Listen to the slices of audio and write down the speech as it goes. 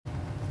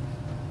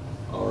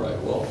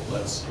well,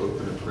 let's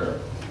open in prayer.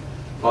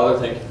 Father,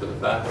 thank you for the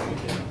fact that we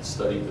can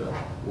study the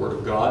Word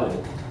of God,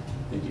 and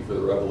thank you for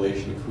the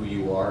revelation of who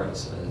you are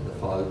as the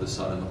Father, the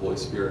Son, and the Holy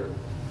Spirit.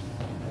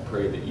 And I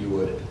pray that you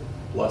would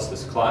bless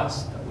this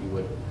class, that we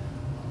would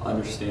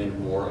understand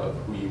more of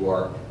who you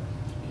are,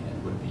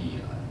 and would be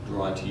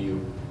drawn to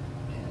you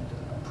and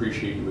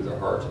appreciate you with our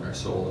heart and our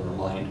soul and our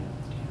mind,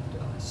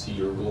 and see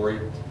your glory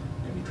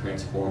and be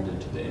transformed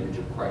into the image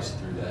of Christ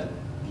through that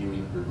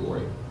viewing of your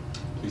glory.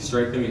 Please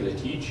strengthen me as I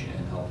teach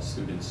and help the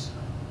students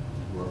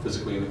who are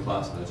physically in the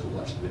class and those who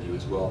watch the video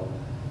as well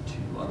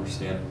to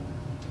understand.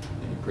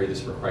 And we pray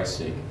this for Christ's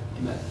sake.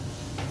 Amen.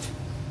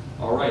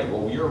 All right,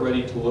 well, we are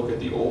ready to look at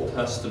the Old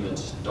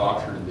Testament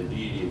doctrine of the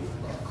deity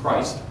of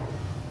Christ.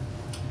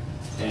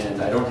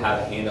 And I don't have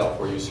a handout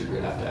for you, so you're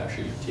going to have to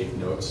actually take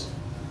notes.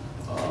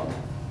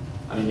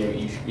 I mean,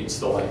 you can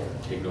still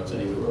take notes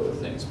anyway or other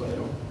things, but I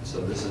don't.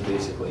 So this is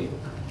basically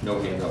no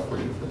handout for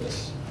you for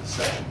this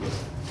section here.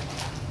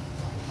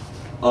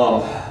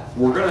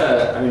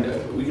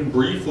 We can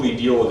briefly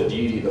deal with the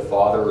deity of the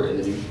Father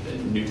in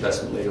the New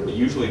Testament later, but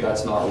usually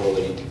that's not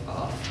really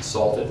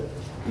assaulted.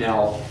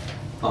 Now,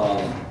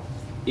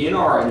 in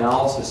our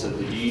analysis of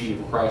the deity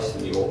of Christ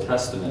in the Old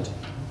Testament,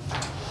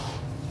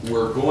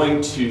 we're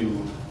going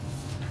to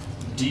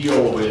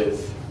deal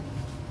with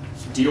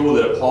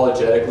it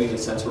apologetically, in the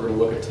sense we're going to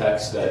look at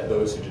texts that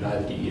those who deny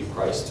the deity of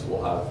Christ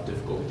will have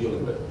difficulty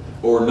dealing with.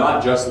 But we're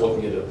not just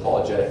looking at it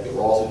apologetically,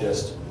 we're also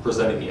just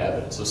presenting the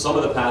evidence. So some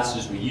of the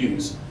passages we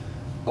use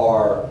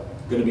are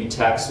going to be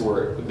texts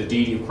where the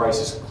deity of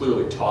Christ is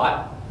clearly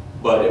taught,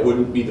 but it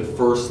wouldn't be the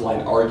first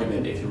line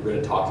argument if you were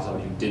going to talk to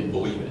somebody who didn't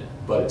believe in it.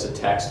 But it's a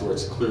text where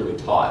it's clearly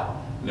taught,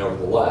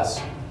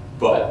 nevertheless,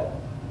 but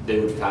they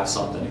would have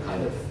something to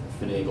kind of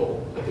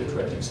finagle that they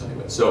try to do something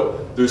with.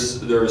 So there's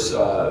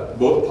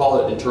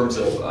both in terms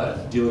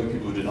of dealing with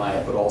people who deny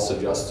it, but also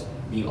just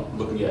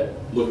looking at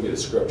the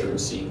scripture and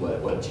seeing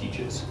what it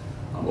teaches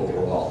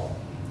overall.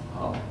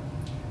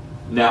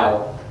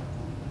 Now,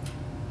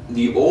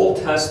 the Old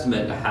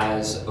Testament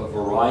has a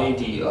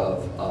variety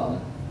of.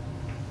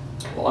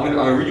 Well, I'm going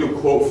to read you a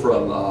quote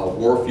from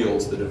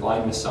Warfield's "The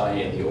Divine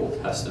Messiah in the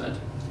Old Testament."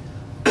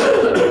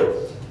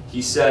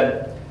 He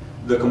said,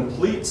 "The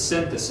complete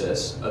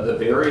synthesis of the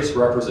various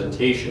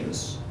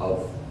representations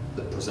of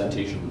the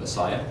presentation of the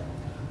Messiah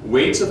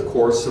waits, of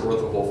course, for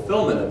the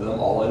fulfillment of them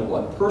all in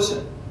one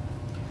person.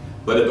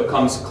 But it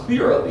becomes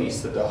clear, at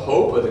least, that the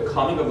hope of the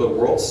coming of the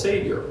world's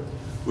Savior,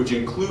 which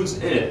includes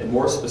in it the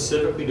more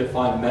specifically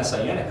defined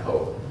messianic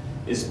hope,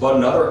 is but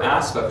another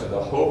aspect of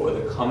the hope of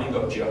the coming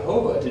of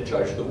Jehovah to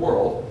judge the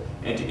world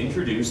and to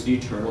introduce the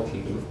eternal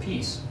kingdom of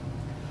peace.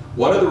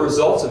 One of the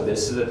results of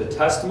this is that the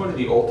testimony of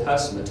the Old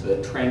Testament to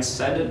the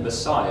transcendent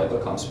Messiah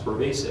becomes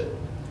pervasive.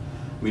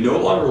 We no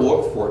longer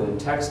look for it in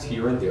text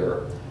here and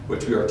there,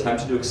 which we are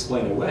tempted to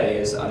explain away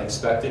as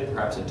unexpected,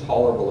 perhaps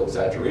intolerable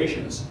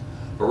exaggerations,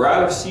 but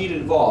rather see it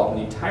involved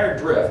in the entire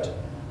drift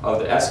of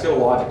the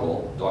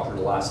eschatological, doctrine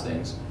of the last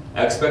things,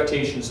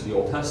 expectations of the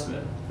Old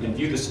Testament, and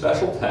view the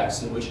special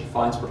text in which it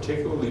finds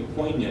particularly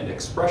poignant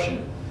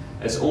expression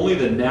as only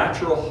the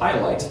natural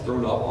highlights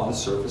thrown up on the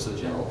surface of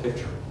the general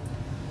picture."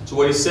 So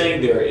what he's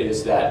saying there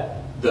is that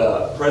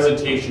the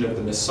presentation of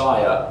the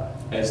Messiah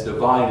as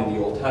divine in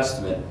the Old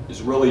Testament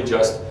is really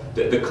just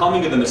that the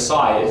coming of the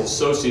Messiah is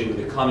associated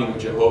with the coming of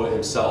Jehovah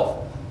himself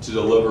to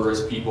deliver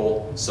his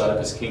people, set up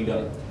his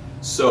kingdom.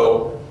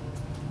 So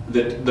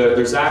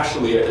there's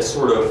actually a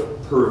sort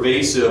of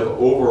pervasive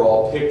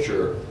overall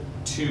picture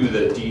to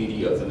the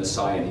deity of the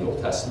Messiah in the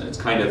Old Testament. It's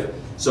kind of,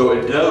 so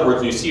in other words,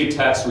 when you see a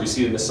text where you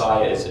see the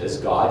Messiah as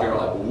God, you're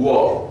like,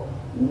 whoa,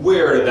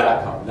 where did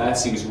that come from? That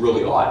seems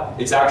really odd.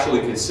 It's actually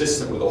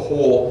consistent with the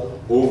whole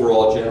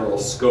overall general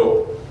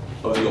scope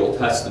of the Old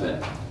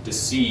Testament to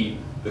see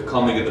the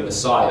coming of the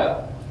Messiah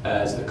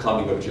as the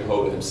coming of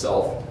Jehovah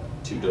himself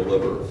to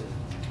deliver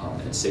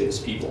and save his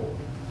people.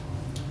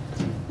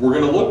 We're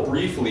going to look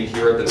briefly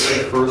here at the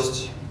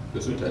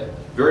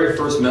very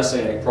first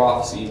messianic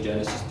prophecy in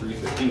Genesis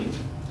 3:15,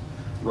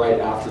 right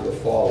after the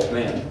fall of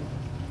man.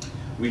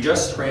 We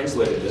just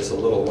translated this a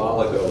little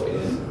while ago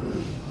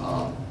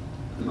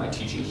in my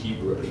teaching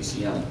Hebrew at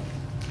PCM,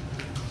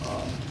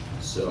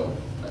 so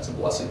that's a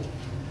blessing.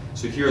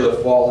 So here the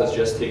fall has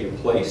just taken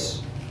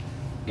place,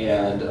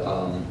 and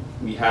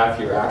we have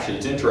here, actually,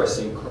 it's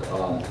interesting,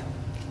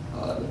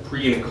 the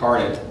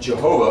pre-incarnate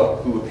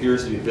Jehovah, who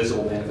appears to be a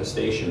visible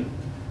manifestation,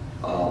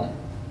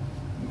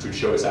 which would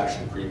show us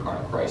actually the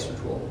pre-incarnate Christ, which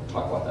we'll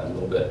talk about that in a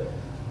little bit.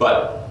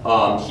 But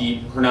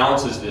he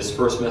pronounces this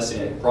first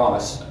messianic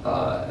promise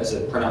as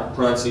a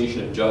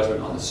pronunciation of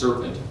judgment on the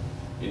serpent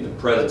in the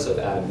presence of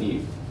Adam and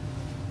Eve.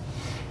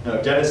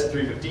 Now Genesis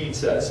 3:15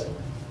 says,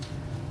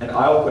 "And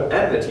I will put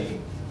enmity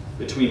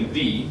between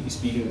thee," he's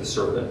speaking of the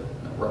serpent,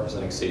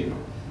 representing Satan,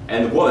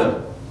 "and the woman,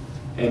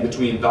 and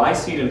between thy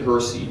seed and her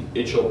seed.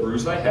 It shall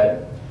bruise thy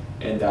head,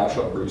 and thou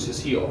shalt bruise his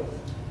heel."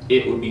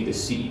 It would be the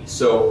seed.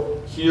 So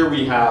here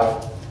we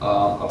have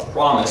a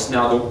promise.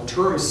 Now the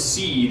term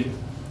seed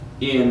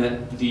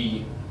in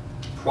the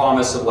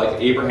promise of like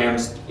Abraham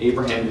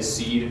is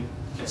seed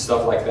and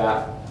stuff like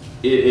that,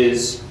 it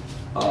is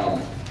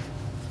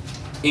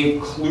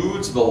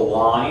includes the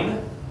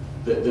line,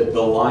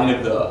 the line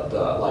of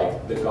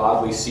the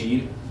godly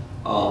seed,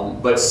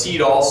 but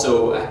seed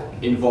also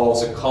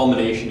involves a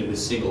culmination in a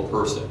single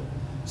person.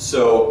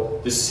 So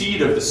the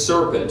seed of the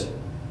serpent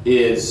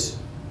is,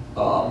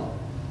 the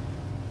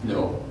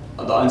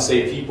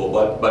unsaved people,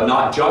 but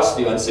not just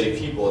the unsaved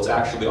people. It's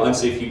actually the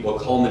unsaved people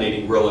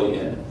culminating really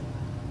in,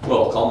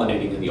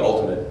 culminating in the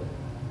ultimate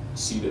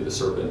seed of the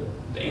serpent,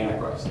 the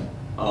Antichrist.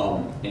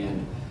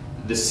 And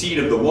the seed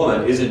of the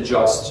woman isn't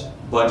just a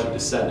bunch of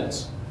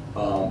descendants,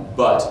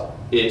 but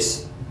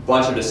it's a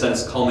bunch of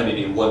descendants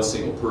culminating in one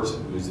single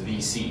person who is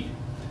the seed.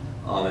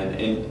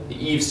 And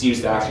Eve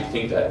seems to actually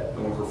think that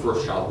her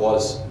first child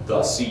was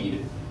the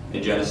seed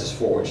in Genesis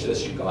 4, when she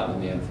says she'd gotten a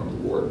man from the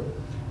Lord.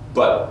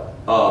 But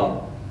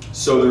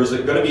so there's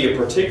going to be a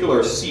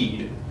particular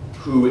seed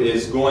who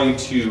is going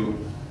to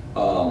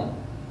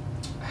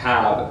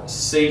have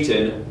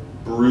Satan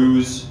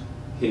bruise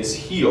his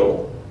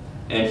heel,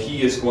 and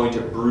he is going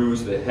to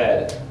bruise the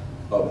head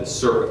of the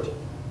serpent.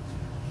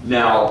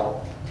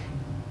 Now,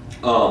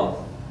 and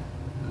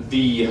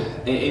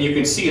you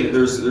can see that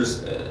there's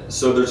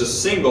a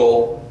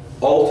single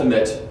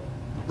ultimate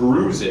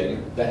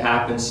bruising that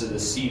happens to the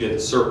seed of the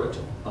serpent,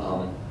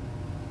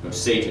 of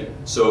Satan.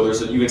 So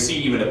you can see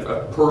even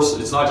a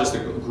person. It's not just a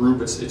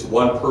group. It's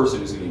one person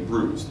who's going to be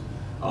bruised.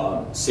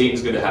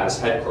 Satan's going to have his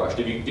head crushed.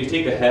 If you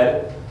take the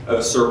head of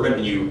a serpent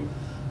and you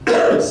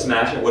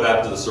smash it, what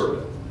happens to the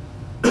serpent?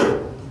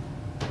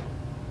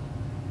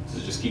 Does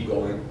it just keep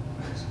going?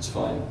 It's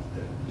fine.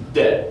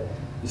 Dead.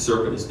 The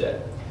serpent is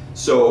dead.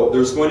 So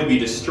there's going to be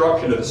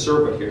destruction of the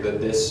serpent here that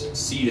this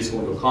seed is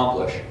going to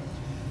accomplish.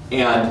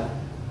 And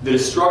the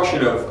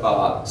destruction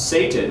of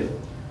Satan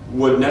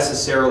would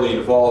necessarily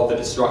involve the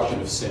destruction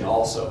of sin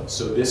also.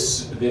 So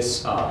this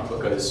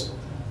because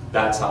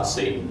that's how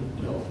Satan,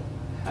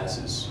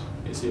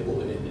 is able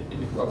to,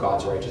 in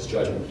God's righteous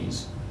judgment,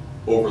 he's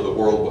over the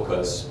world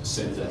because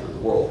sin has entered the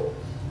world.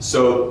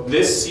 So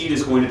this seed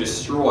is going to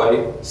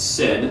destroy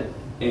sin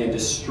and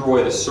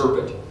destroy the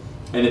serpent.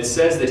 And it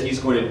says that he's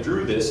going to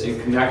do this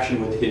in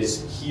connection with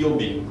his heel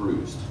being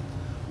bruised,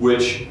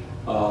 which,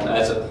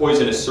 as a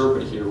poisonous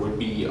serpent here, would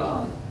be,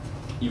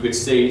 you could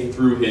say,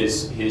 through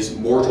his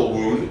mortal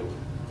wound.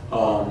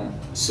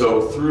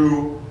 So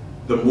through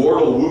the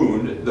mortal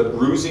wound, the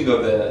bruising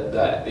of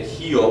the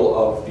heel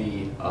of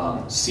the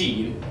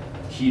seed,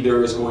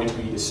 there is going to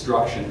be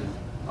destruction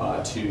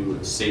to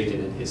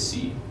Satan and his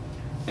seed.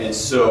 And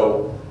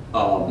so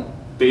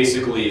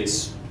basically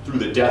it's through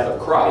the death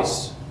of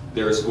Christ,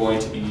 there's going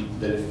to be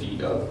the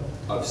defeat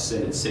of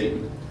sin and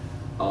Satan.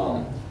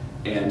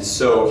 And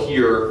so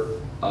here,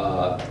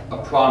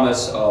 a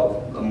promise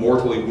of a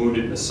mortally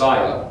wounded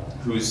Messiah,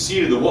 who's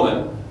seed of the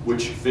woman,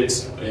 which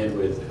fits in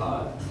with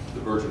the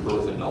virgin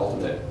birth and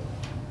ultimate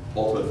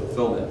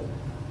fulfillment,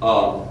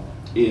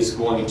 is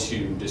going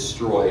to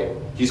destroy.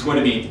 He's going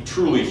to be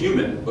truly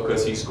human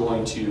because he's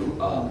going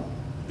to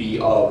be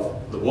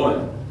of the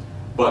woman,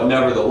 but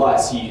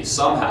nevertheless, he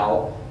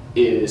somehow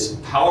is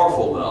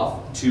powerful enough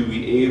to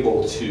be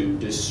able to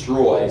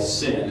destroy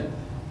sin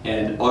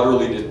and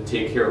utterly to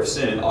take care of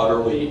sin and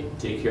utterly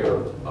take care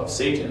of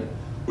Satan,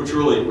 which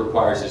really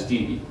requires his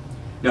deity.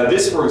 Now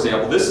this, for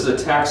example, this is a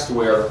text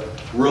where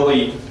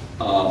really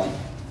the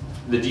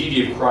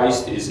deity of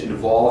Christ is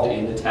involved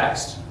in the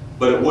text,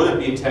 but it wouldn't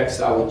be a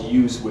text I would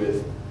use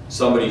with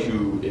somebody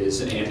who is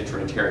an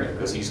anti-Trinitarian,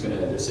 because he's going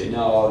to just say,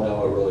 no,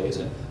 it really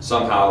isn't.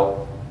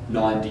 Somehow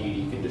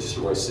non-deity can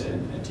destroy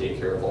sin and take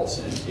care of all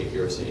sin and take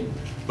care of Satan.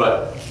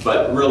 But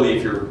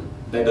really,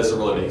 that doesn't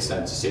really make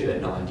sense to say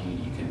that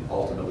non-deity can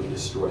ultimately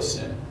destroy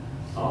sin,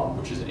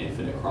 which is an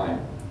infinite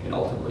crime, and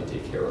ultimately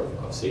take care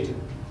of Satan.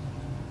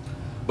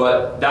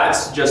 But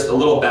that's just a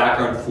little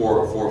background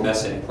for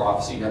Messianic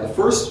prophecy. Now, the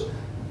first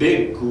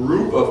big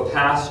group of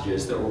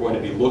passages that we're going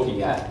to be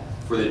looking at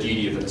for the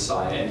deity of the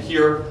Messiah, and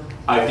here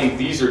I think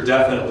these are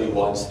definitely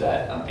ones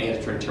that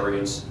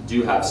anti-Trinitarians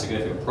do have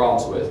significant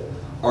problems with,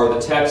 are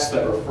the texts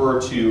that refer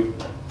to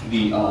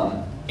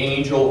the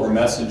angel or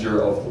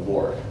messenger of the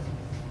Lord.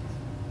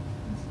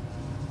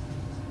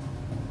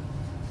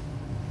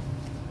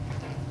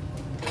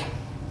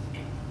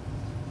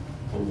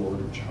 The Lord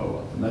of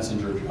Jehovah, the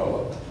messenger of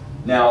Jehovah.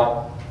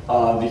 Now,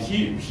 the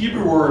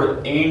Hebrew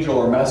word angel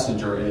or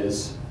messenger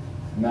is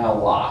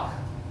malach,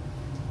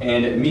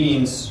 and it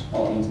means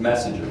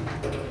messenger.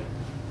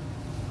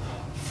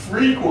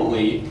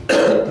 Frequently,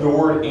 the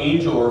word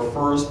angel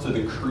refers to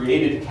the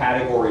created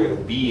category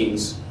of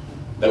beings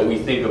that we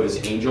think of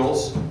as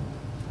angels,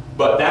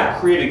 but that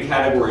created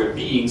category of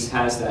beings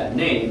has that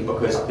name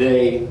because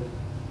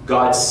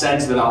God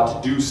sends them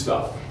out to do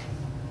stuff.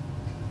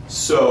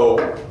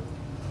 So,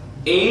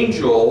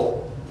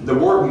 angel, the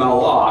word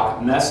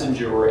malach,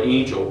 messenger or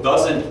angel,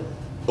 doesn't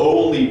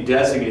only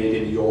designate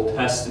in the Old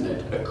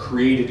Testament a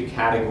created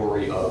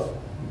category of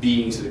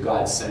beings that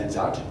God sends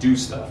out to do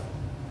stuff.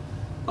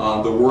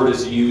 The word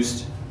is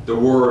used, the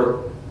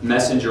word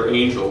messenger,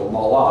 angel, or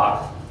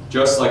malach,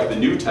 just like the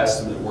New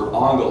Testament word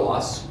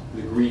angelos,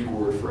 the Greek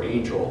word for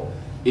angel,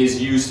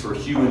 is used for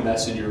human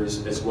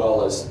messengers as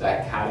well as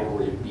that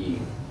category of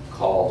being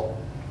called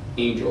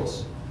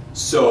angels.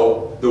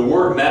 So the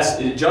word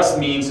it just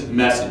means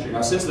messenger.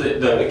 Now since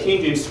the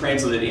King James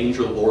translated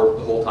angel of the Lord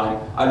the whole time,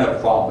 I don't have a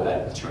problem with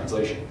that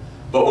translation.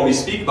 But when we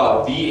speak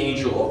about the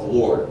angel of the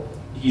Lord,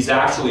 he's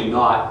actually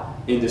not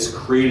in this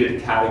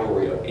created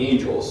category of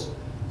angels.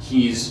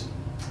 He's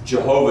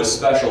Jehovah's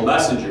special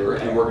messenger,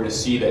 and we're going to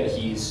see that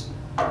he's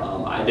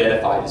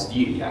identified as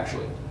deity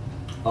actually.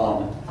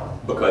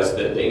 Because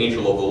the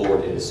angel of the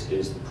Lord is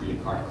the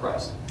pre-incarnate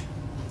Christ.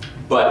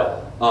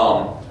 But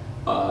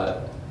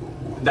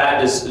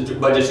just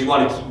you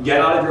want to get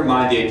out of your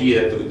mind the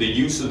idea that the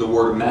use of the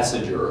word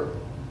messenger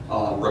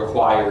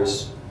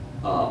requires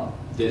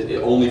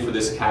only for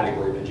this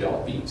category of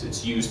angelic beings.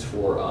 It's used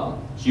for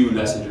human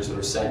messengers that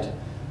are sent.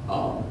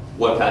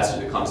 One passage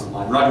that comes to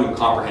mind, we're not doing a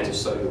comprehensive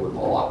study of the word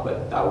Moloch,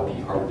 but that would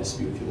be hard to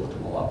dispute if you looked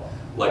at Moloch.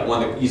 Like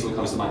one that easily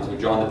comes to mind is when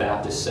John the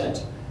Baptist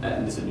sent,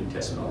 and this is the New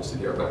Testament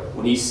obviously there, but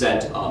when he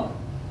sent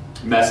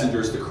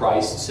messengers to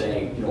Christ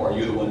saying, you know, are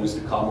you the one who's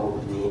to come, or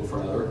would we look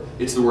for another?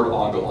 It's the word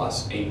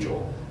angelos,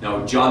 angel.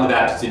 Now John the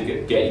Baptist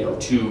didn't get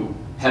two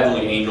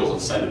heavenly angels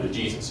and send them to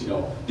Jesus. You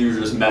know, these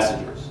were just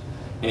messengers.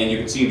 And you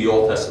can see in the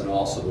Old Testament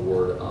also the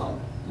word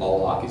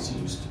Moloch is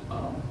used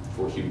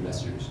for human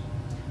messengers.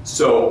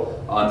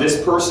 So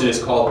this person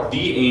is called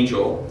the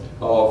angel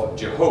of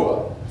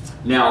Jehovah.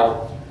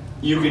 Now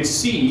you can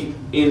see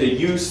in the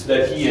use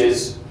that he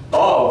is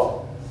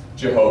of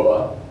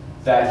Jehovah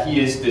that he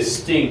is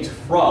distinct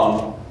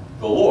from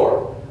the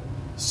Lord.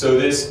 So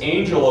this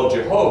angel of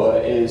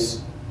Jehovah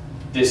is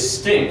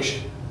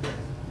distinct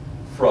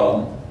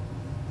from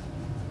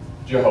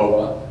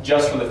Jehovah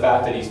just for the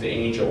fact that he's the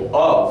angel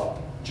of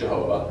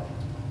Jehovah.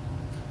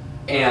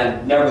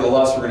 And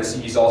nevertheless, we're going to see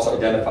he's also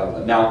identified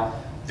with him. Now,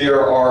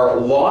 there are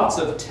lots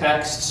of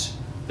texts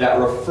that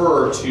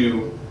refer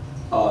to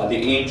the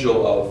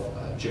angel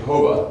of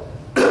Jehovah.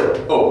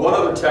 Oh, one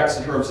other text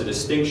in terms of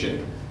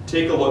distinction.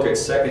 Take a look at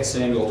 2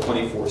 Samuel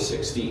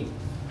 24:16.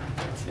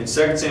 In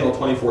 2 Samuel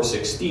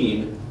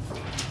 24:16,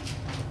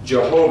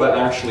 Jehovah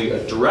actually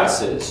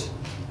addresses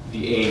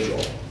the angel.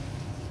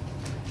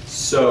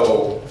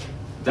 So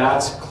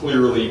that's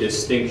clearly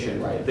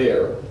distinction right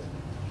there,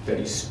 that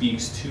he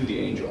speaks to the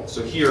angel.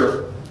 So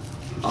here,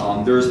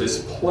 there's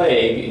this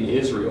plague in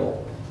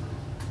Israel,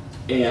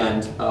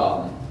 and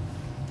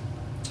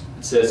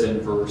it says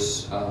in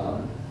verse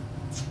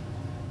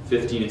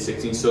 15 and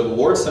 16, so the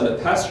Lord sent a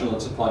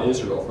pestilence upon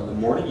Israel from the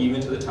morning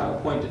even to the time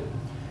appointed.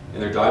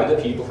 And there died of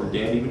the people from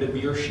Dan even to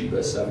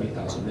Beersheba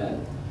 70,000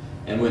 men.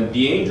 And when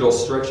the angel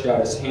stretched out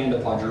his hand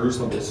upon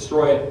Jerusalem to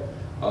destroy it,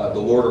 the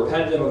Lord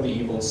repented him of the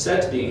evil and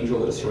said to the angel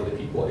that destroyed the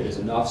people, it is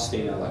enough,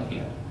 stay now thine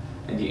hand.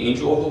 And the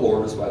angel of the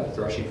Lord was by the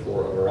threshing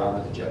floor of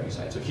Araunah the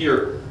Jebusite. So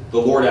here, the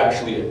Lord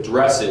actually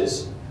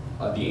addresses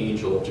the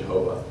angel of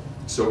Jehovah.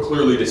 So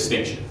clearly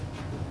distinction.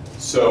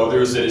 So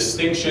there's a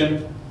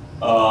distinction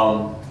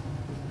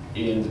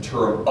in the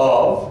term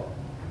of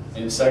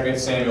in 2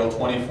 Samuel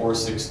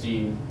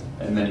 24:16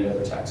 and many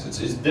other texts.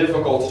 It's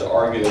difficult to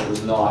argue that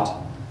there's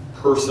not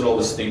personal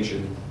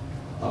distinction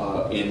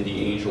in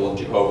the angel of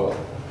Jehovah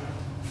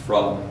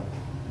from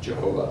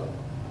Jehovah.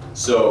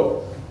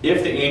 So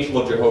if the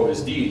angel of Jehovah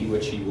is deity,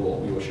 which we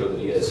will show that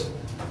he is,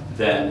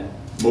 then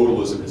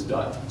modalism is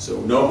done.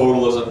 So no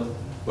modalism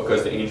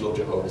because the angel of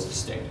Jehovah is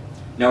distinct.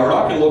 Now we're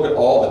not going to look at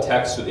all the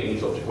texts of the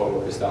angel of Jehovah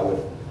because that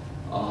would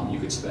you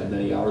could spend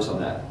many hours on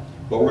that.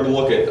 But we're going to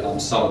look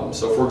at some of them.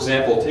 So for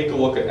example, take a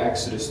look at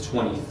Exodus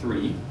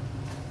 23.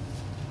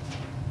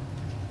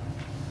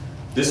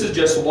 This is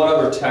just one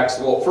other text.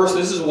 Well, first,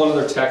 this is one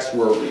other text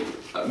where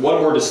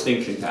one more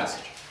distinction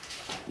passage.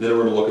 Then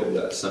we're going to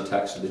look at some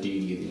text of the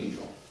deity of the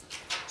angel.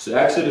 So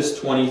Exodus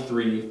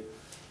 23,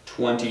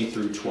 20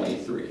 through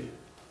 23.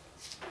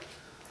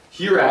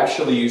 Here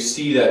actually you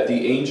see that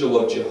the angel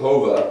of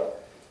Jehovah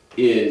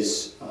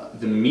is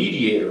the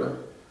mediator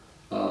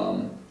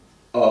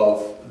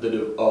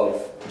of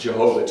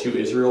Jehovah to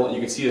Israel. And you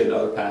can see that in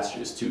other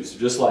passages too. So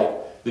just like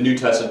the New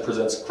Testament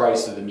presents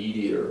Christ as the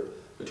mediator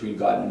between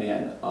God and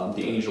man,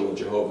 the angel of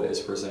Jehovah is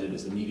presented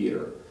as the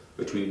mediator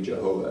between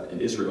Jehovah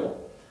and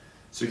Israel.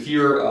 So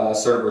here,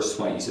 start at verse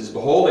 20. He says,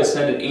 behold, I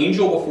send an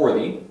angel before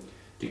thee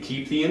to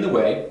keep thee in the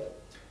way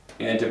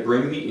and to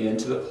bring thee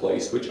into the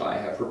place which I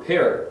have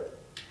prepared.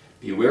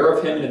 Beware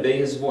of him and obey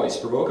his voice.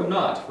 Provoke him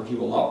not, for he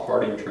will not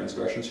pardon your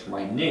transgressions, for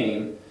my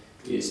name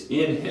is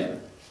in him.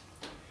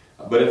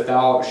 But if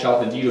thou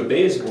shalt indeed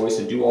obey his voice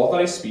and do all that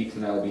I speak,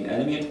 then I will be an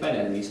enemy unto thine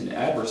enemies and an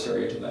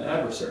adversary unto thine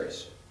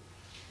adversaries.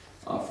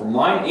 For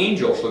mine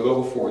angel shall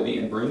go before thee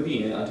and bring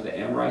thee in unto the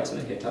Amorites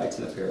and the Hittites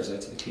and the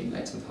Perizzites and the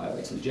Canaanites and the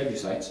Hivites and the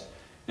Jebusites,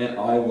 and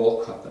I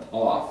will cut them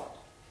off.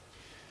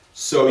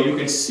 So you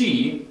can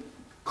see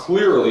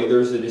clearly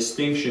there's a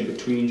distinction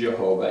between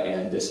Jehovah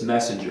and this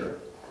messenger,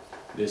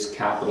 this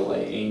capital A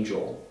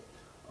angel.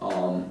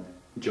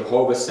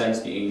 Jehovah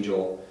sends the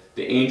angel.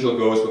 The angel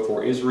goes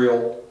before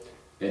Israel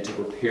and to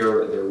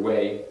prepare their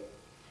way.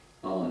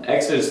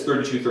 Exodus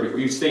 32:34.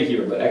 You stay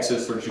here, but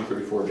Exodus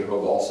 32:34,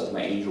 Jehovah also says,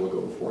 "My angel will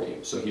go before you."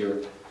 So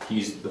here,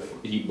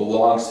 he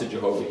belongs to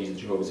Jehovah. He's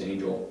Jehovah's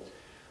angel.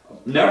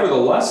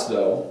 Nevertheless,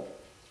 though,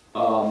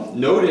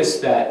 notice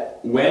that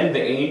when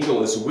the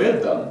angel is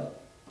with them,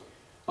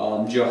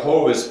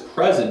 Jehovah's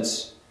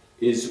presence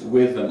is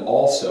with them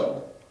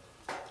also.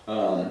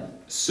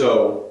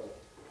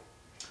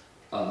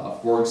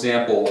 For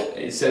example,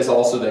 it says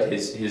also that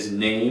his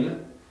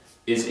name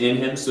is in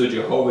him. So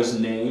Jehovah's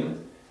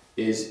name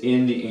is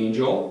in the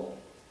angel.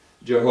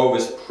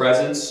 Jehovah's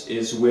presence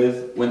is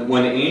with, when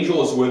the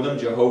angel is with them,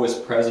 Jehovah's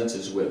presence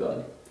is with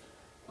them.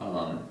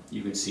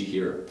 You can see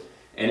here.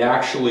 And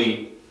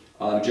actually,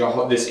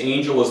 this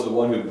angel is the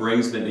one who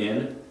brings them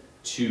in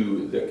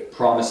to the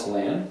promised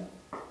land.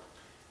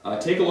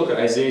 Take a look at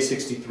Isaiah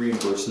 63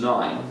 and verse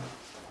 9.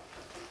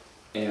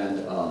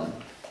 And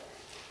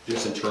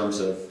just in terms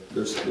of,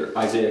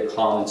 Isaiah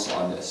comments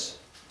on this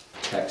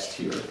text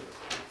here.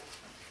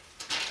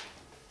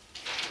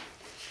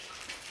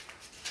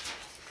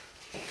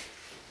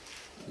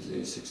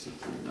 Isaiah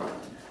 63:9.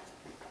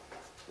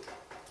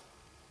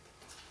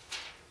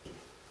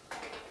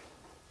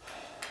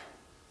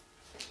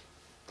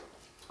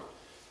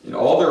 In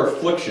all their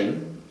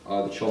affliction,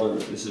 the children,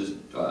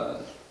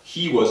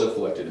 he was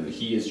afflicted, and the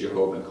he is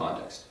Jehovah in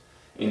context.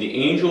 And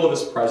the angel of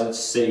his presence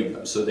saved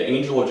them. So the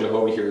angel of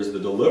Jehovah here is the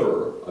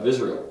deliverer of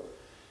Israel.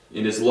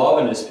 In his love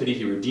and his pity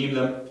he redeemed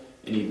them,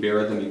 and he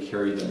bare them and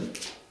carried them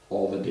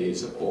all the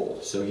days of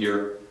old. So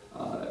here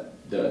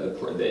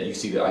you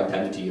see the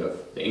identity of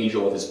the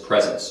angel of his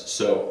presence.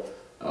 So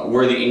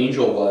where the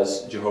angel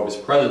was, Jehovah's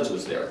presence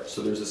was there.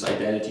 So there's this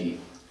identity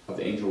of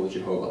the angel of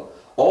Jehovah.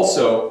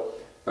 Also,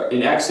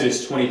 in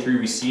Exodus 23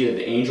 we see that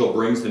the angel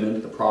brings them into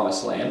the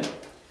promised land.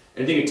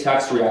 And I think a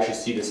text where we actually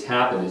see this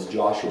happen is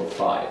Joshua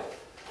 5.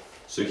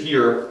 So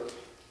here,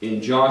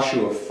 in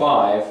Joshua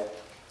 5,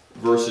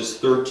 verses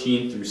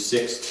 13 through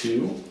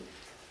 6:2,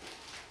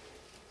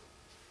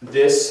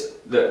 this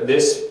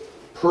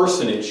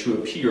personage who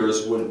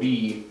appears would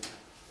be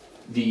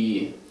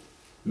the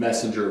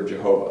messenger of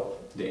Jehovah,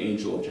 the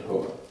angel of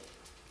Jehovah.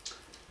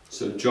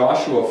 So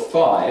Joshua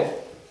 5,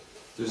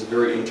 there's a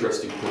very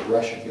interesting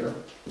progression here,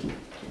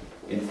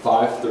 in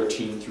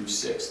 5:13 through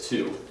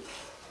 6:2.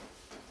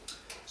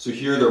 So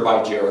here they're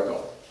by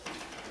Jericho.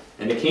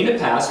 And it came to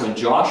pass when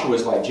Joshua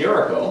was by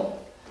Jericho,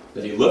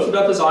 that he lifted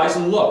up his eyes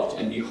and looked,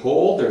 and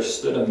behold, there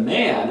stood a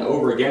man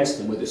over against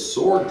him with his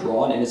sword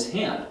drawn in his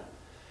hand.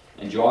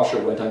 And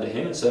Joshua went unto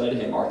him and said unto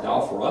him, Art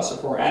thou for us or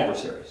for our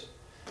adversaries?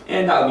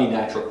 And that would be a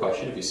natural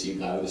question if you see a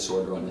guy with a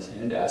sword drawn in his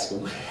hand, to ask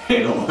him,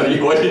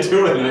 what are you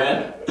doing,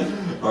 man?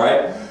 All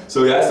right?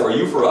 So he asked, Are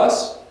you for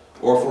us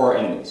or for our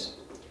enemies?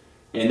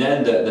 And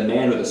then the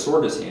man with the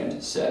sword in his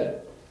hand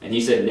said, and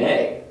he said,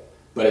 Nay,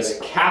 but as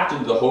captain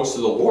of the host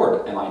of the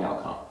Lord am I now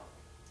come.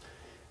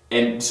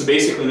 And so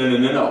basically,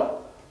 no.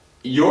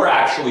 You're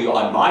actually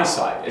on my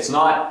side. It's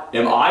not,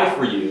 am I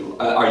for you?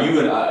 Are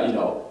you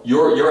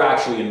you're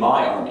actually in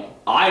my army.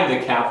 I'm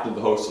the captain of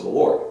the host of the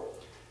Lord.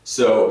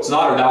 So it's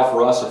not, Are thou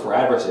for us or for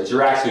adversaries?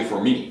 You're actually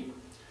for me.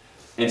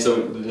 And so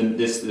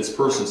this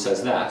person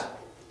says that.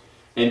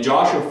 And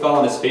Joshua fell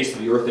on his face to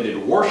the earth and did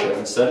worship,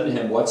 and said unto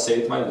him, What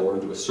saith my Lord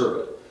unto his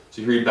servant?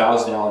 So here he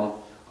bows down,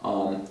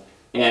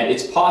 and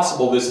it's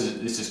possible this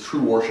is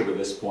true worship at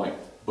this point,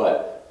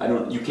 but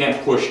you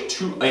can't push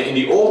too. In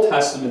the Old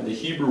Testament, the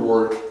Hebrew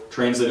word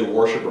translated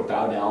worship or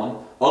bow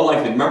down,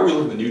 remember we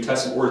look at the New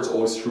Testament word, it's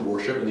always true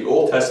worship. In the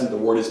Old Testament, the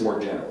word is more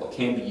general. It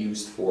can be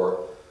used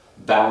for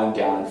bowing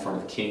down in front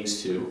of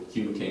kings too,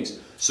 human kings.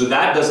 So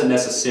that doesn't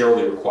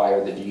necessarily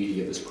require the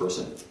deity of this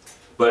person.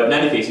 But in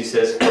any case, he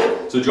says,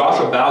 so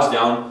Joshua bows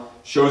down,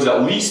 shows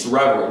at least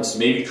reverence,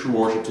 maybe true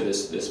worship to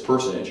this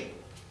personage.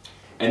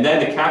 And then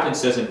the captain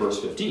says in verse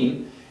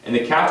 15, And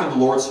the captain of the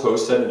Lord's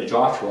host said unto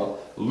Joshua,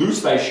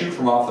 Loose thy shoe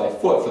from off thy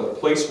foot, for the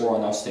place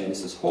whereon thou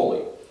standest is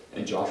holy.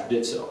 And Joshua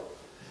did so.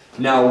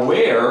 Now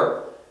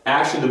where,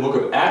 actually in the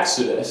book of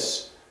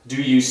Exodus,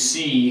 do you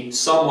see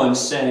someone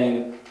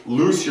saying,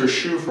 Loose your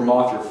shoe from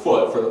off your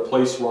foot, for the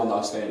place whereon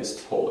thou standest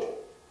is holy?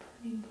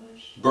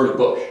 Burning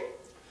bush.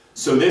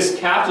 So this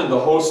captain of the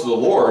host of the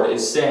Lord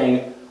is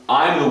saying,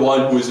 I'm the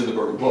one who is in the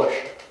burning bush.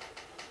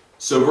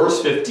 So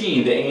verse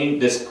 15,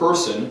 this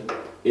person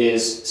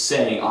is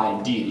saying, I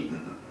am deity.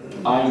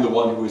 I am the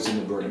one who is in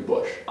the burning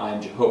bush. I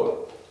am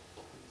Jehovah.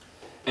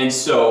 And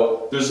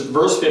so there's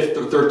verse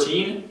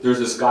 13, there's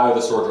this guy with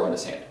a sword drawn in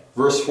his hand.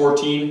 Verse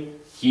 14,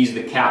 he's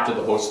the captain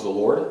of the host of the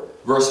Lord.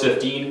 Verse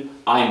 15,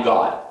 I am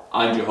God.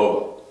 I am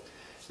Jehovah.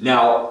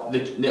 Now,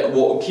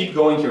 we'll keep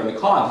going here in the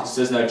context. It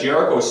says, Now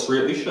Jericho was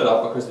straightly shut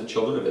up because the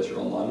children of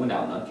Israel, none went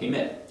out, none came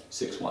in.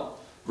 6:1.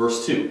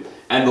 Verse 2,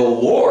 And the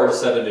Lord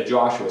said unto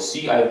Joshua,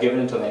 See, I have given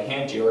into thy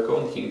hand Jericho,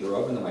 and the king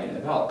thereof, and the might and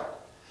the valor.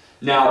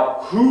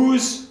 Now,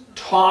 who's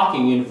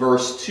talking in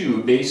verse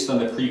 2 based on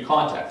the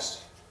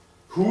pre-context?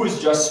 Who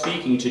is just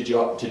speaking to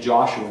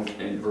Joshua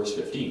in verse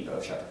 15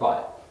 of chapter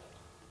 5?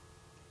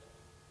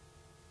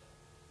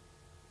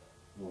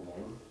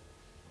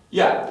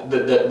 Yeah,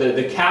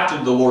 the captain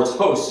of the Lord's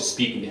host is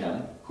speaking to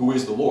him, who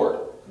is the Lord.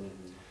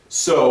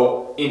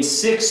 So in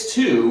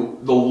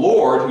 6:2, the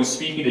Lord who's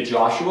speaking to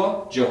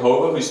Joshua,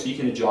 Jehovah who's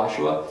speaking to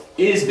Joshua,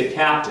 is the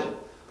captain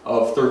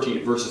of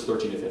verses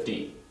 13 to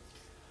 15.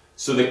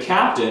 So the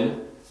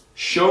captain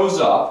shows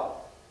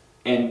up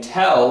and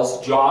tells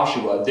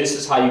Joshua, this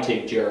is how you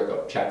take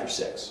Jericho, chapter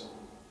 6.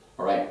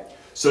 All right?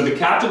 So the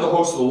captain of the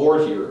host of the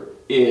Lord here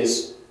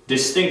is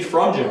distinct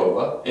from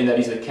Jehovah in that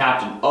he's the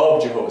captain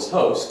of Jehovah's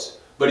hosts,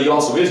 but he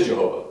also is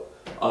Jehovah.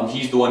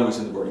 He's the one who's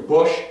in the burning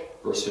bush,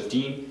 verse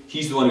 15.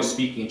 He's the one who's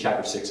speaking in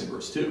chapter 6 and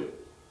verse 2.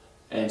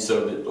 And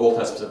so the Old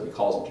Testament specifically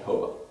calls him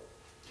Jehovah.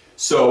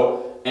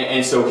 So,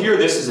 and so here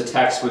this is a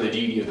text for the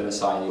deity of the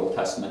Messiah in the Old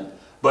Testament.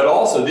 But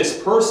also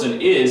this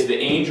person is the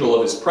angel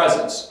of his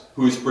presence,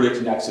 who is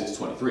predicted in Exodus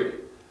 23.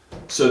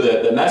 So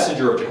the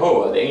messenger of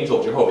Jehovah, the angel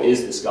of Jehovah,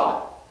 is this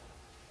God.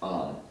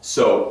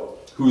 So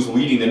who's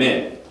leading them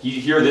in?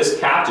 Here this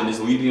captain is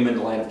leading them into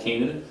the land of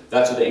Canaan.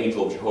 That's what the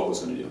angel of Jehovah is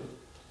going to do.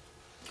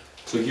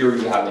 So here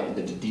you have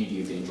the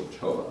deity of the angel of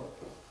Jehovah.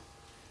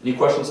 Any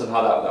questions on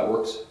how that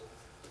works?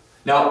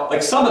 Now,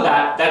 like some of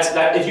that,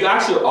 if you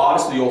actually are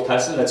honest with the Old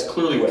Testament, that's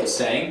clearly what it's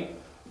saying.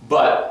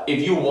 But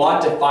if you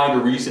want to find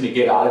a reason to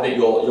get out of it,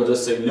 you'll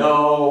just say,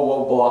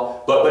 no,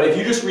 blah, blah. But if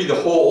you just read the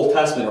whole Old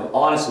Testament and are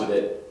honest with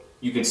it,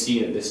 you can see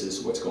that this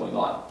is what's going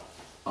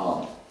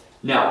on.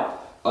 Now,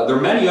 there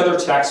are many other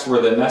texts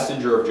where the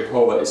messenger of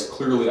Jehovah is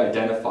clearly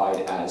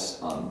identified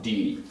as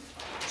deity.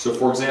 So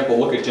for example,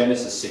 look at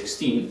Genesis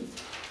 16.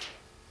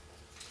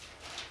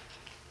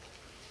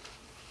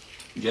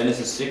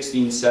 Genesis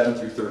 16, 7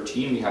 through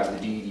 13, we have the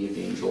deity of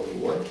the angel of the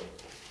Lord.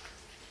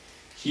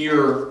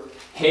 Here,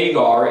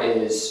 Hagar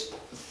is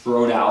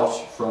thrown out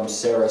from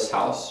Sarah's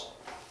house.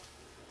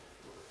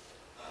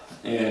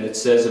 And it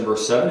says in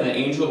verse 7, and the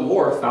angel of the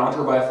Lord found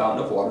her by a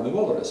fountain of water in the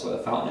wilderness, by the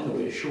fountain in the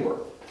way to shore.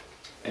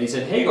 And he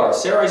said, Hagar,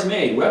 Sarai's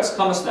maid, whence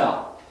comest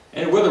thou?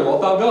 And whither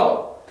wilt thou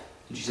go?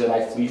 And she said,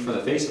 I flee from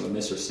the face of my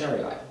mistress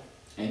Sarai.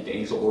 And the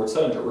angel of the Lord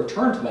said unto her,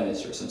 return to thy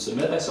mistress, and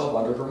submit thyself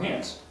under her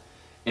hands.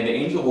 And the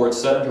angel of the Lord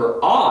said unto her,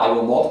 I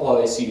will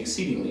multiply thy seed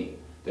exceedingly,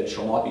 that it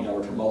shall not be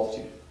numbered for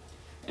multitude.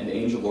 And the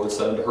angel of the Lord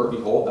said unto her,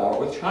 behold, thou art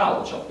with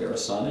child, and shalt bear a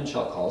son, and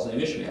shalt call his name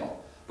Ishmael,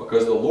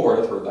 because the Lord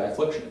hath heard thy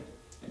affliction.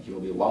 And he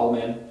will be a wild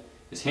man.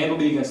 His hand will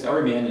be against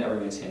every man, and every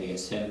man's hand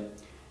against him. And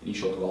he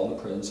shall dwell in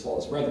the presence of all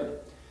his brethren.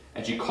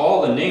 And she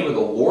called the name of the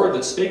Lord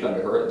that spake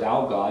unto her,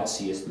 Thou God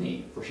seest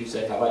me. For she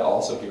said, Have I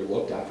also here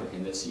looked after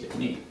him that seeth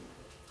me?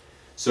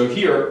 So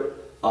here,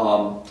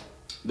 the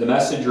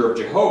messenger of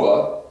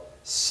Jehovah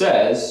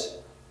says,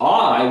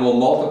 I will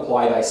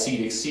multiply thy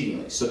seed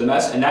exceedingly. So and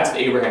that's the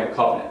Abrahamic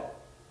covenant.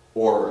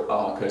 Or,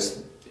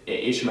 because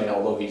Ishmael,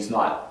 although he's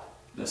not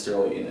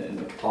necessarily in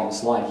the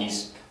promised line,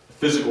 he's a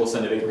physical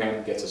descendant of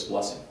Abraham, gets his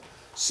blessing.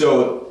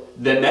 So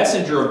the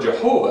messenger of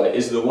Jehovah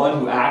is the one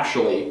who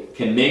actually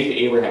can make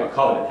the Abrahamic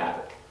covenant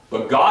happen.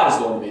 But God is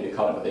the one who made the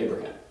covenant with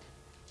Abraham.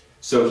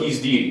 So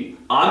he's deity.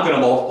 I'm going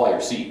to multiply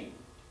your seed.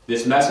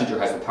 This messenger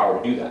has the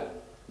power to do that,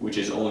 which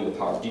is only the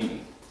power of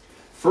deity.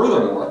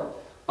 Furthermore,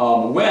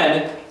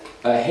 when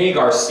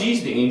Hagar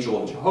sees the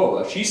angel of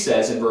Jehovah, she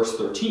says in verse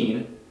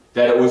 13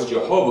 that it was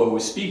Jehovah who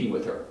was speaking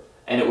with her,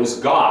 and it was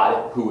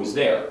God who was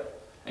there.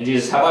 And she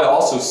says, have I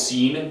also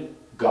seen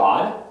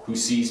God who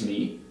sees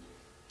me?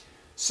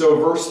 So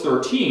verse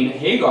 13,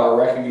 Hagar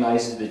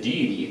recognizes the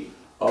deity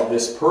of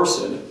this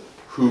person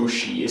who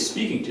she is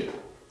speaking to.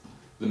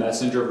 The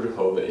messenger of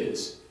Jehovah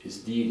is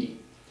deity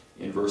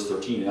in verse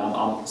 13, and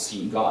I'm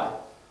seeing God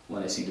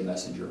when I see the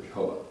messenger of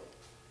Jehovah.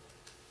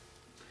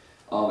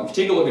 If you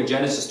take a look at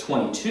Genesis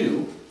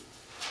 22,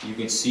 you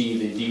can see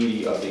the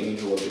deity of the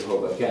angel of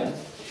Jehovah again.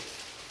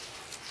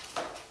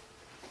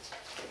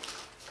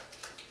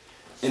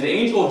 And the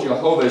angel of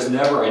Jehovah is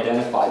never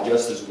identified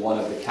just as one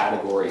of the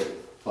category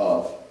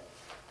of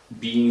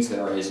beings that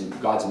are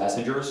God's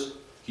messengers.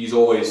 He's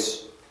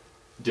always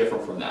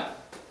different from that.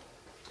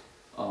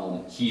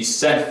 He's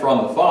sent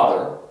from the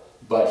Father,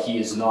 but he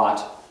is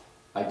not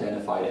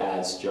identified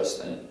as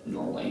just a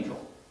normal angel,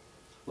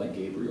 like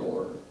Gabriel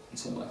or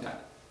something like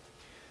that.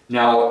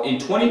 Now, in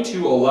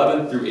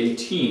 22:11 through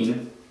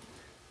 18,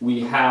 we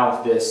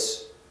have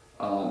this,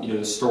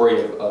 the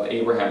story of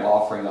Abraham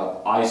offering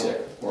up Isaac,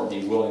 or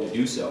being willing to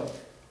do so.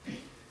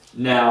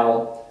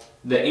 Now,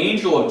 the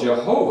angel of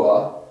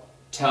Jehovah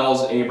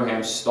tells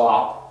Abraham,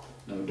 stop,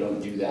 no, don't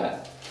do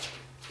that.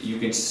 You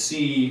can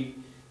see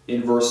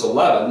in verse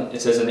 11,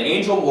 it says, and the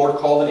angel of the Lord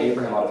called unto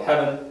Abraham out of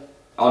heaven,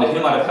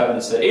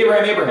 and said,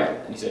 Abraham, Abraham.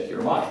 And he said,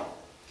 here am I. And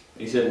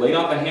he said, lay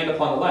not thy hand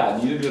upon the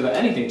lad, neither do thou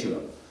anything to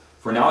him.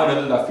 For now I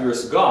know that thou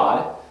fearest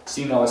God,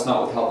 seeing thou hast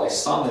not withheld thy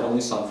son, thine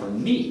only son,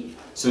 from me.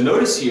 So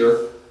notice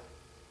here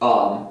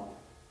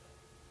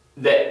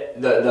that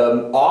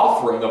the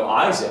offering of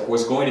Isaac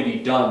was going to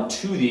be done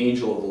to the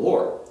angel of the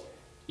Lord.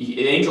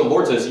 The angel of the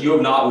Lord says, you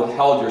have not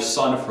withheld your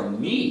son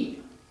from me.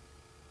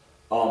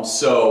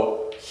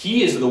 So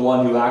he is the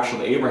one who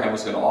actually Abraham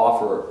was going to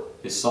offer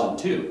his son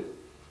to.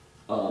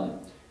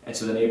 And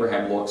so then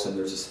Abraham looks, and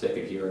there's this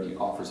thicket here, and he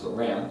offers the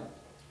ram.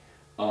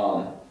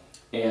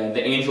 And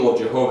the angel of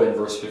Jehovah in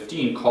verse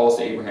 15 calls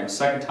to Abraham a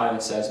second time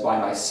and says, "By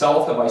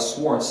myself have I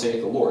sworn,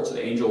 saith the Lord." So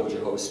the angel of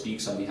Jehovah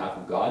speaks on behalf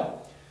of God.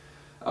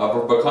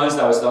 "Because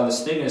thou hast done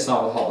this thing, and hast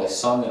not withheld thy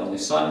son, thine only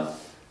son,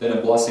 then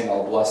in blessing I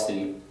will bless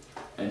thee,"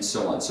 and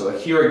so on. So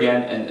here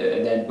again, and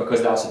then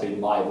because thou hast obeyed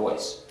my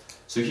voice.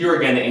 So here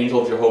again, the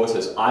angel of Jehovah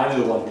says, "I am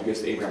the one who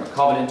gives to Abraham a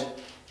covenant.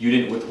 You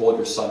didn't withhold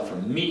your son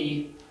from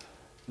me."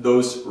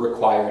 Those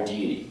require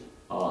deity.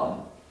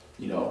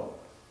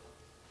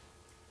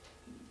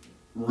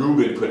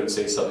 Reuben couldn't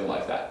say something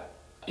like that.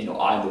 I'm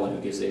the one who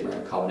gives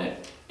Abraham a covenant,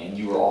 and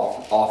your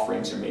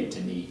offerings are made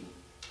to me.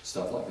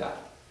 Stuff like that.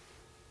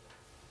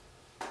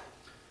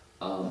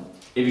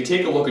 If you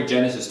take a look at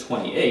Genesis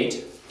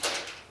 28,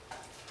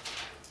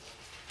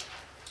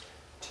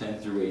 10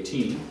 through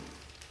 18,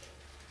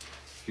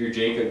 here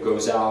Jacob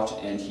goes out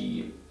and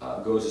he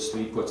goes to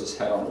sleep, puts his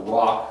head on a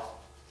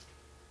rock,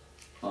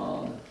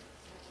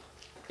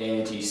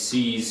 and he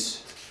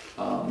sees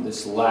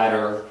this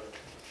ladder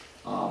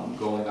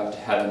going up to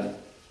heaven.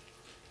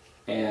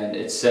 And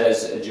it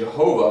says,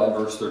 Jehovah, in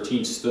verse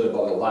 13, stood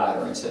above the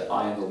ladder and said,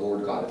 "I am the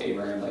Lord God of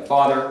Abraham thy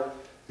father,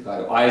 the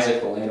God of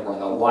Isaac, the land wherein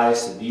thou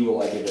liest, to thee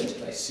will I give unto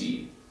thy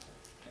seed.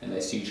 And thy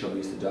seed shall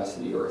be as the dust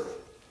of the earth.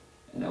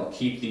 And I will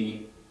keep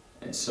thee,"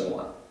 and so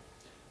on.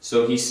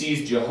 So he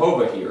sees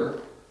Jehovah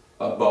here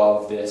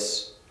above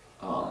this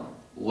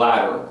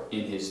ladder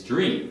in his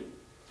dream.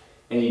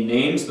 And he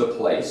names the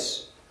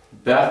place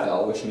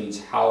Bethel, which means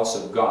house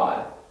of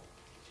God,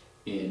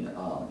 in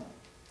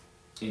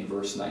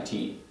verse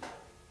 19.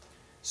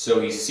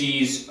 So he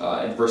sees,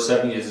 in verse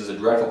 17, this is a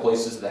dreadful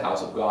place, this is the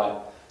house of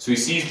God. So he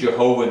sees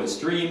Jehovah in this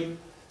dream,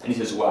 and he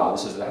says, "Wow,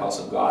 this is the house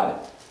of God.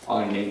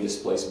 I'm going to name this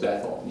place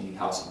Bethel," meaning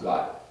house of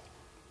God,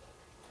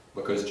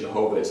 because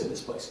Jehovah is in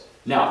this place.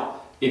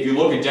 Now, if you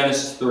look at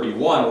Genesis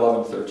 31,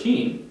 11,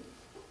 13,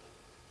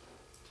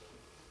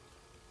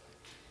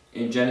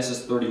 in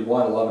Genesis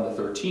 31, 11 to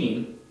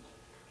 13,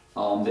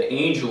 the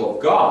angel of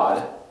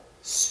God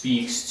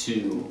speaks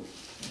to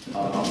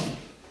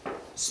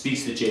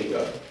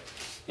Jacob.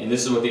 And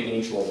this is what the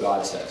angel of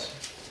God says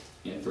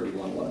in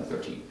 31, 11 to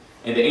 13.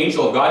 "And the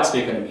angel of God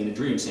spake unto me in a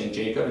dream, saying,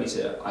 Jacob, and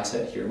I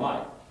said, Here am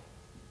I.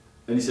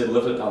 Then he said,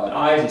 Lift up now thine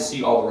eyes, and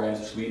see all the rams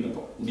which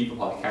leap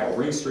upon the cattle,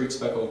 ring straight,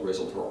 speckled,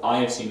 grizzled, for I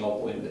have seen all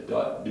the land that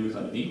doeth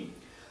unto thee.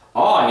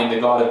 I am the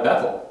God of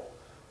Bethel,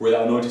 where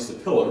thou knowest the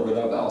pillar, where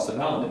thou vowest a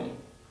vow unto me.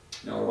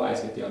 Now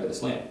arise, get thee out of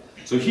this land."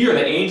 So here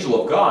the angel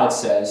of God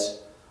says,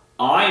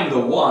 "I am the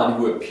one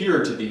who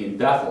appeared to thee in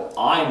Bethel.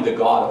 I am the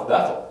God of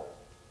Bethel."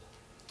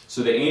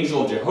 So the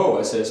angel of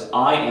Jehovah says,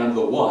 "I am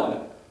the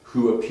one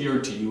who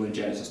appeared to you in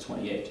Genesis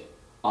 28.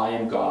 I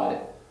am God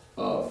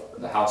of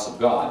the house of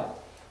God,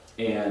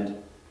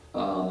 and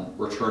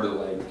return to the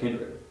land of your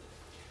kindred."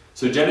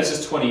 So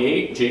Genesis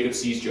 28, Jacob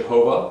sees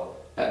Jehovah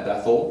at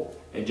Bethel.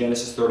 In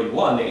Genesis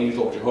 31, the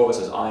angel of Jehovah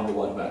says, "I am the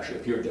one who actually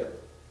appeared there.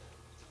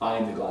 I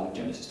am the God of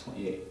Genesis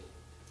 28.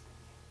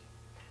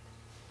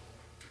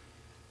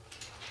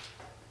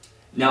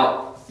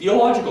 Now,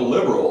 theological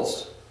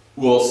liberals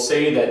will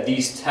say that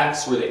these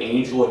texts where the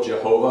angel of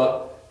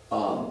Jehovah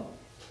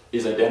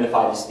is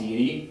identified as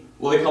deity,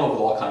 well, they come up with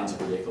all kinds of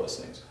ridiculous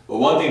things. But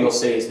one thing they'll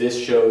say is this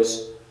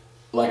shows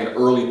like an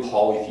early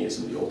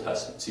polytheism of the Old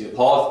Testament. See, the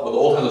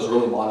Old Testament was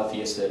really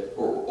monotheistic,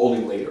 or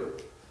only later.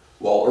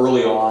 While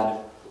early on,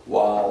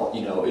 while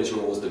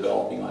Israel was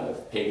developing out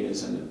of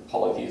paganism and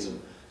polytheism.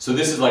 So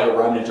this is like a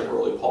remnant of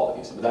early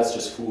polytheism, but that's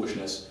just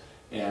foolishness.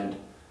 And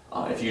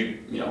if you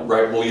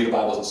believe the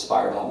Bible is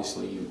inspired,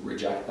 obviously you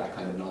reject that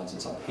kind of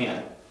nonsense on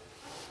hand.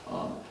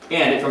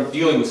 And if I'm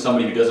dealing with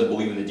somebody who doesn't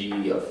believe in the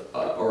deity of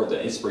or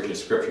the inspiration of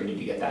Scripture, you need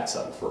to get that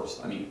settled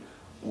first. I mean,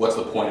 what's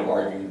the point of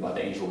arguing about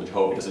the angel of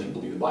Jehovah who doesn't even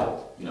believe the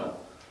Bible?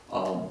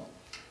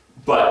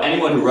 But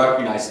anyone who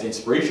recognizes the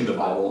inspiration of the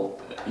Bible,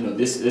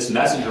 this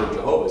messenger of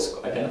Jehovah is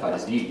identified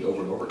as deity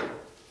over and over again.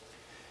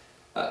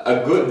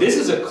 This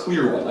is a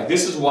clear one. Like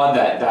this is one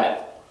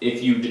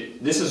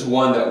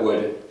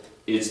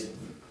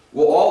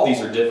well, all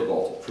these are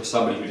difficult for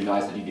somebody who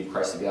denies the deity of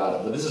Christ to get out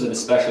of, but this is an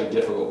especially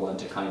difficult one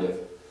to kind of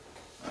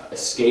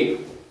escape.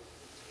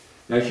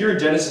 Now here in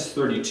Genesis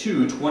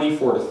 32,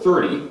 24 to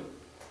 30,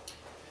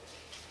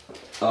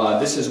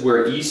 this is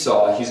where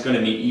Esau, he's going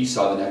to meet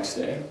Esau the next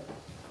day.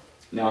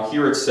 Now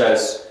here it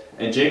says,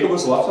 "And Jacob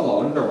was left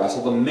alone, and there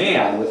wrestled a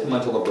man with him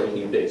until the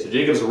breaking of day." So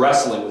Jacob's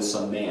wrestling with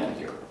some man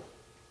here.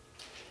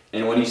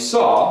 "And when he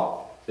saw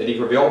that he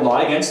prevailed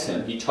not against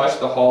him, he touched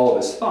the hollow of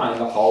his thigh,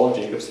 and the hollow of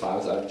Jacob's thigh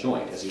was out of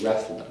joint as he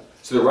wrestled him."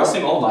 So they're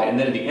wrestling all night, and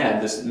then at the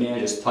end, this man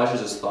just touches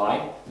his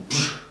thigh, and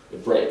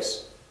it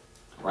breaks.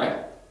 Right?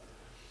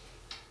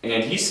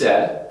 And he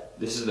said,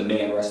 this is the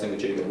man wrestling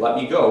with Jacob, "Let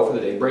me go, for the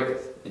day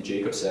breaketh." And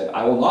Jacob said,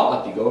 "I will not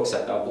let thee go,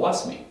 except thou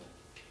bless me."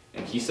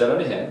 And he said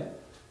unto him,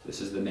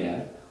 this is the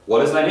man,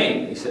 "What is thy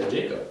name?" And he said,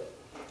 "Jacob."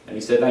 And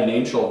he said, "Thy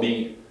name shall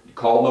be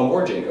called no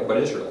more Jacob, but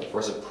Israel. For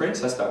as a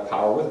prince hast thou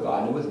power with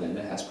God and with men,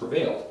 and hast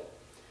prevailed."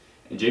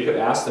 And Jacob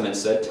asked him and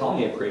said, "Tell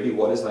me, I pray thee,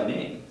 what is thy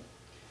name?"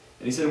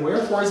 And he said,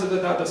 "Wherefore is it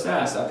that thou dost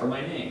ask after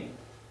my name?"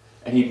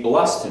 And he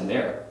blessed him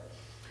there.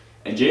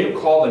 And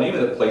Jacob called the name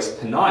of the place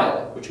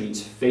Peniel, which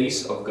means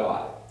face of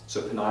God.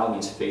 So Peniel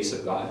means face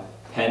of God.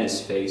 Pen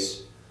is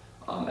face,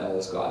 El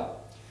is God.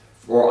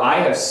 For I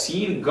have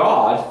seen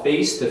God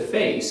face to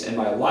face, and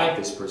my life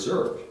is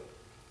preserved.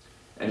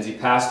 And as he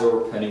passed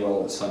over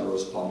Peniel, the sun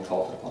rose upon him,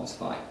 called upon his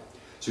thigh.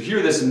 So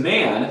here this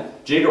man,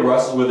 Jacob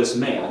wrestles with this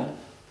man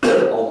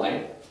all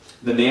night.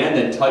 The man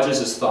then touches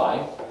his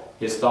thigh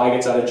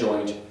gets out of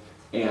joint,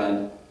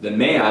 and the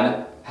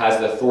man has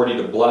the authority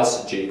to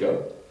bless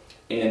Jacob.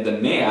 And the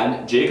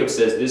man, Jacob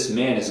says, this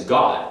man is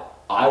God.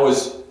 I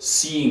was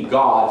seeing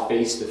God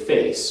face to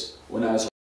face when I was